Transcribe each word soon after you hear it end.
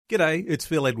G'day, it's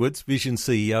Phil Edwards, Vision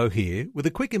CEO here, with a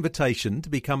quick invitation to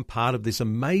become part of this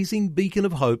amazing beacon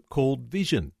of hope called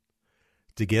Vision.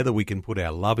 Together we can put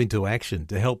our love into action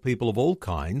to help people of all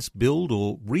kinds build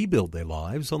or rebuild their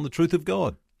lives on the truth of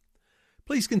God.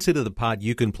 Please consider the part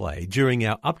you can play during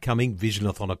our upcoming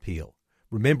Visionathon appeal,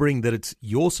 remembering that it's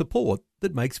your support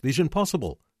that makes Vision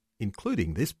possible,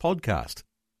 including this podcast.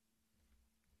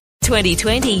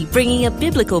 2020, bringing a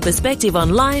biblical perspective on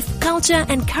life, culture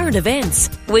and current events.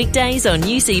 Weekdays on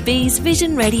UCB's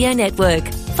Vision Radio Network.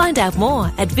 Find out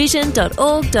more at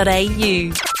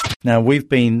vision.org.au. Now, we've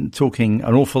been talking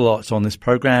an awful lot on this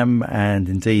program and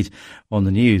indeed on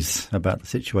the news about the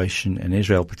situation in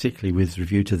Israel, particularly with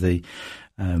review to the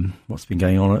what's been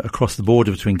going on across the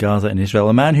border between Gaza and Israel.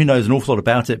 A man who knows an awful lot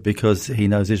about it because he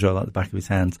knows Israel like the back of his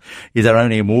hands is our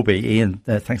own Ian Warby. Ian,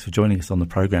 thanks for joining us on the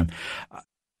program.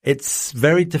 It's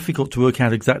very difficult to work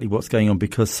out exactly what's going on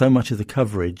because so much of the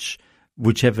coverage,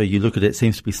 whichever you look at it,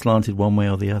 seems to be slanted one way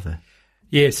or the other.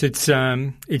 Yes, it's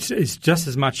just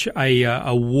as much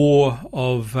a war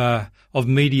of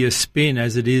media spin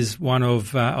as it is one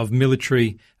of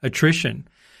military attrition.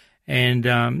 And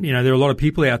there are a lot of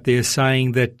people out there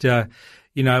saying that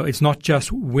it's not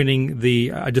just winning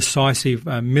a decisive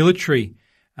military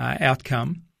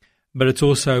outcome, but it's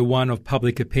also one of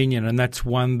public opinion, and that's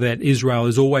one that Israel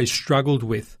has always struggled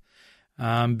with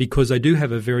because they do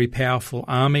have a very powerful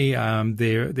army.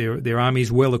 Their army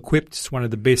is well equipped. It's one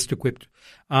of the best equipped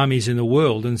armies in the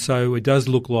world, and so it does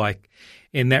look like,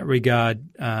 in that regard,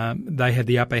 they have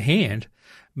the upper hand.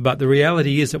 But the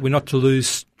reality is that we're not to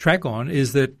lose track on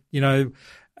is that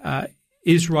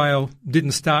Israel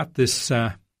didn't start this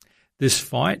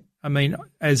fight. I mean,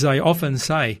 as I often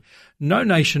say, no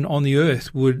nation on the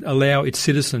earth would allow its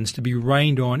citizens to be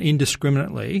rained on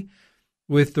indiscriminately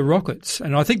with the rockets.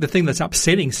 And I think the thing that's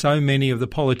upsetting so many of the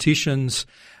politicians,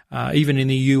 even in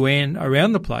the UN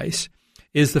around the place,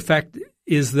 is the fact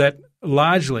is that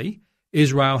largely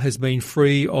Israel has been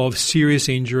free of serious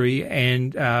injury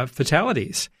and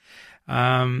fatalities.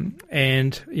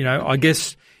 I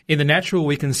guess in the natural,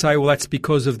 we can say, well, that's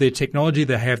because of their technology.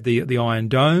 They have the Iron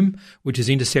Dome, which is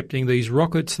intercepting these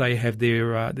rockets. They have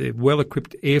their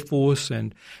well-equipped Air Force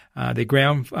and their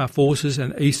ground forces.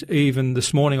 And even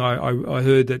this morning, I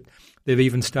heard that they've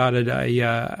even started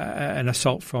an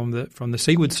assault from the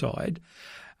seaward side.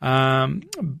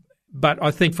 But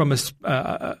I think from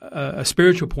a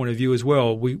spiritual point of view as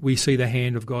well, we see the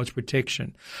hand of God's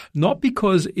protection. Not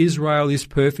because Israel is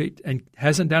perfect and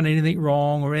hasn't done anything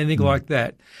wrong or anything like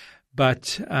that,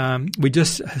 but we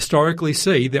just historically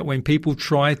see that when people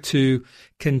try to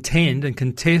contend and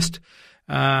contest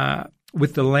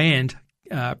with the land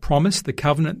promise, the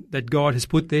covenant that God has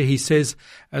put there, he says,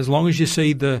 as long as you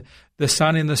see the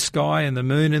sun in the sky and the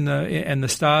moon and the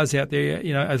stars out there,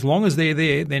 as long as they're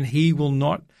there, then he will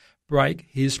not break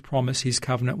his promise, his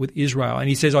covenant with Israel. And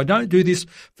he says, I don't do this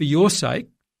for your sake.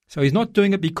 So he's not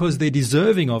doing it because they're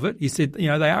deserving of it. He said, they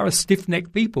are a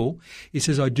stiff-necked people. He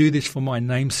says, I do this for my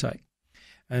name's sake.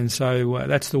 And so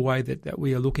that's the way that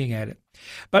we are looking at it.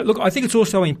 But look, I think it's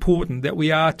also important that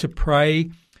we are to pray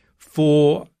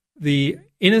for the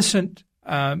innocent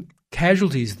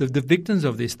casualties, the victims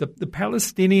of this, the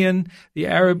Palestinian, the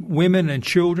Arab women and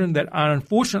children that are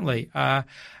unfortunately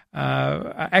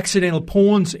accidental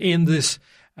pawns in this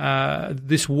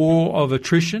war of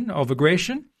attrition, of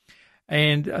aggression.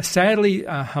 And sadly,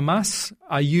 Hamas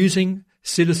are using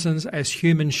citizens as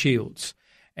human shields.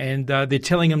 And they're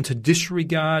telling them to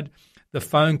disregard the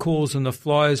phone calls and the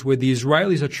flyers where the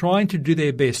Israelis are trying to do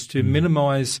their best to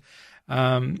minimize,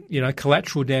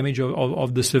 collateral damage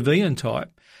of the civilian type.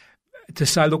 To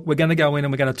say, look, we're going to go in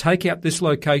and we're going to take out this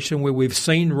location where we've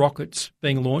seen rockets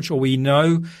being launched, or we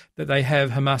know that they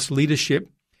have Hamas leadership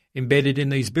embedded in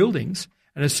these buildings.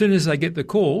 And as soon as they get the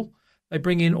call, they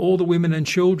bring in all the women and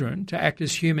children to act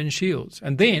as human shields.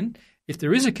 And then, if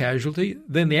there is a casualty,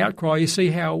 then the outcry, you see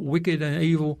how wicked and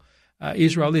evil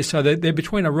Israel is. So they're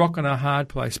between a rock and a hard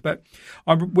place. But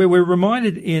we're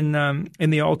reminded in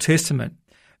the Old Testament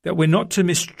that we're not to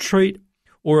mistreat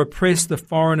or oppress the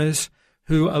foreigners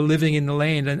who are living in the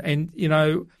land. And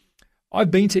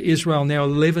I've been to Israel now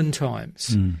 11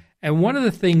 times. And one of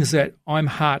the things that I'm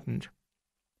heartened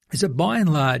is that by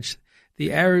and large,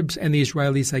 the Arabs and the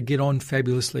Israelis, they get on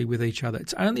fabulously with each other.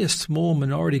 It's only a small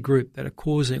minority group that are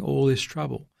causing all this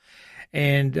trouble.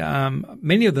 And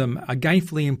many of them are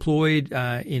gainfully employed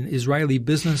in Israeli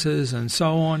businesses and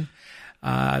so on.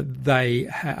 They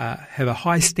have a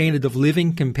high standard of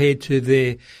living compared to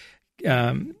their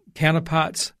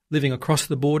counterparts living across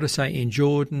the border, say in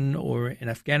Jordan or in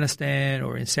Afghanistan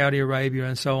or in Saudi Arabia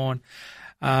and so on.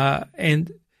 And,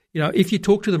 if you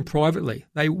talk to them privately,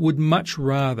 they would much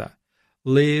rather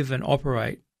live and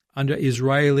operate under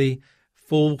Israeli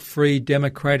full, free,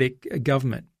 democratic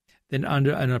government than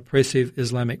under an oppressive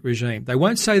Islamic regime. They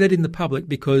won't say that in the public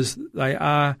because they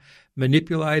are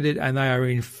manipulated and they are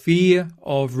in fear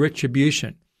of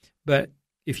retribution. But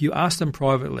if you ask them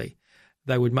privately,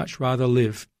 they would much rather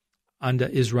live under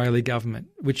Israeli government,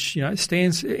 which,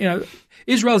 stands,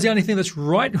 Israel's the only thing that's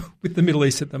right with the Middle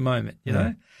East at the moment,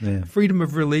 Yeah. Freedom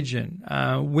of religion,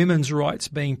 women's rights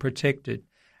being protected.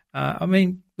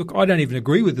 Look, I don't even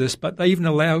agree with this, but they even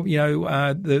allow,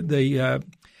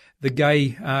 the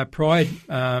gay pride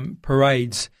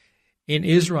parades in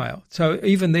Israel. So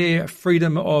even their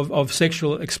freedom of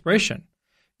sexual expression,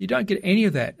 you don't get any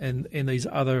of that in these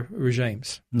other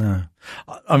regimes. No.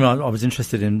 I was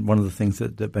interested in one of the things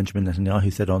that Benjamin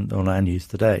Netanyahu said on our news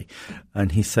today.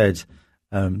 And he said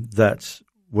that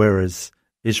whereas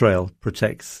Israel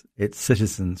protects its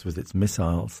citizens with its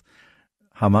missiles,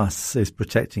 Hamas is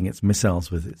protecting its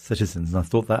missiles with its citizens. And I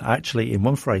thought that actually, in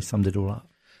one phrase, summed it all up.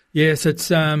 Yes, it's,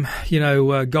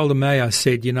 Golda Meir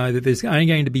said, that there's only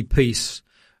going to be peace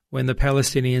when the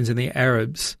Palestinians and the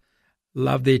Arabs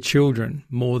love their children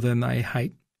more than they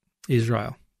hate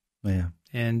Israel. Yeah.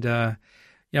 And,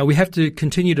 we have to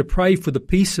continue to pray for the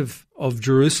peace of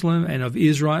Jerusalem and of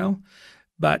Israel.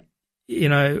 But,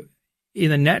 in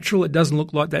the natural, it doesn't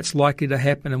look like that's likely to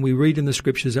happen. And we read in the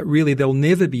scriptures that really there'll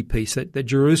never be peace, that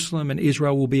Jerusalem and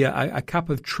Israel will be a cup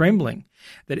of trembling,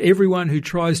 that everyone who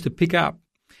tries to pick up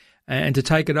and to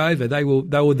take it over, they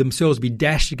will themselves be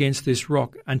dashed against this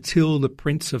rock until the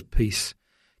Prince of Peace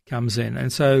comes in.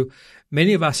 And so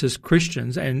many of us as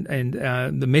Christians and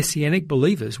the Messianic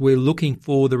believers, we're looking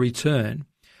for the return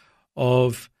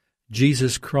of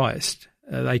Jesus Christ.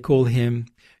 They call him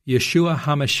Yeshua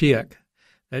HaMashiach.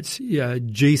 That's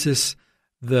Jesus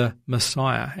the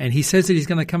Messiah. And he says that he's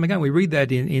going to come again. We read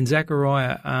that in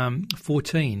Zechariah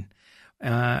 14.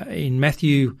 In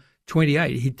Matthew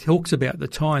 28, he talks about the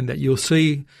time that you'll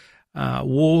see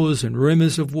wars and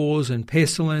rumours of wars and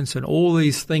pestilence and all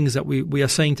these things that we are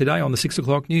seeing today on the 6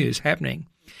 o'clock news happening.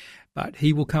 But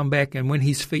he will come back, and when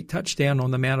his feet touch down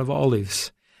on the Mount of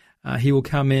Olives, he will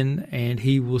come in and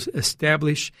he will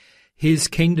establish his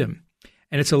kingdom.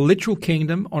 And it's a literal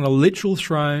kingdom on a literal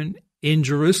throne in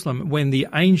Jerusalem. When the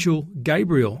angel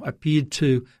Gabriel appeared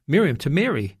to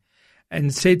Mary,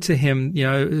 and said to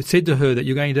her that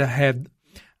you're going to have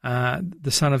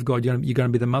the Son of God, you're going to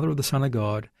be the mother of the Son of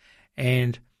God,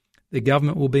 and the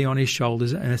government will be on his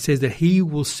shoulders. And it says that he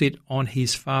will sit on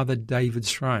his father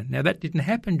David's throne. Now, that didn't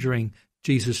happen during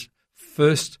Jesus'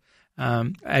 first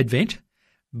advent,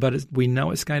 but we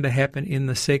know it's going to happen in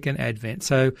the second advent.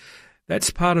 So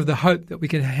that's part of the hope that we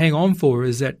can hang on for,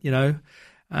 is that,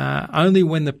 only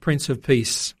when the Prince of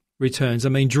Peace returns. I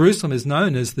mean, Jerusalem is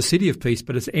known as the city of peace,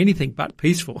 but it's anything but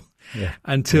peaceful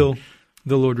until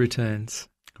the Lord returns.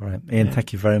 Great. Ian,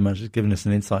 thank you very much for giving us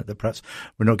an insight that perhaps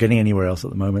we're not getting anywhere else at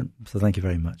the moment. So thank you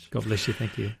very much. God bless you.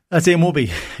 Thank you. That's Ian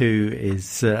Warby, who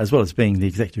is, as well as being the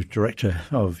Executive Director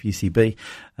of UCB,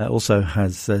 also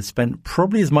has spent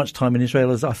probably as much time in Israel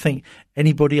as I think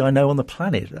anybody I know on the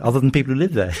planet, other than people who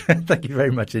live there. Thank you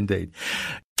very much indeed.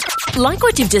 Like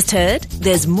what you've just heard?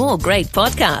 There's more great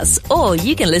podcasts, or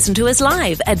you can listen to us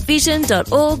live at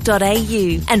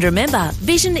vision.org.au. And remember,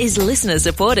 Vision is listener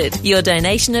supported. Your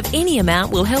donation of any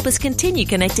amount will help us continue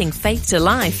connecting faith to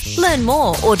life. Learn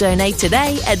more or donate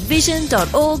today at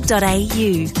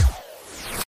vision.org.au.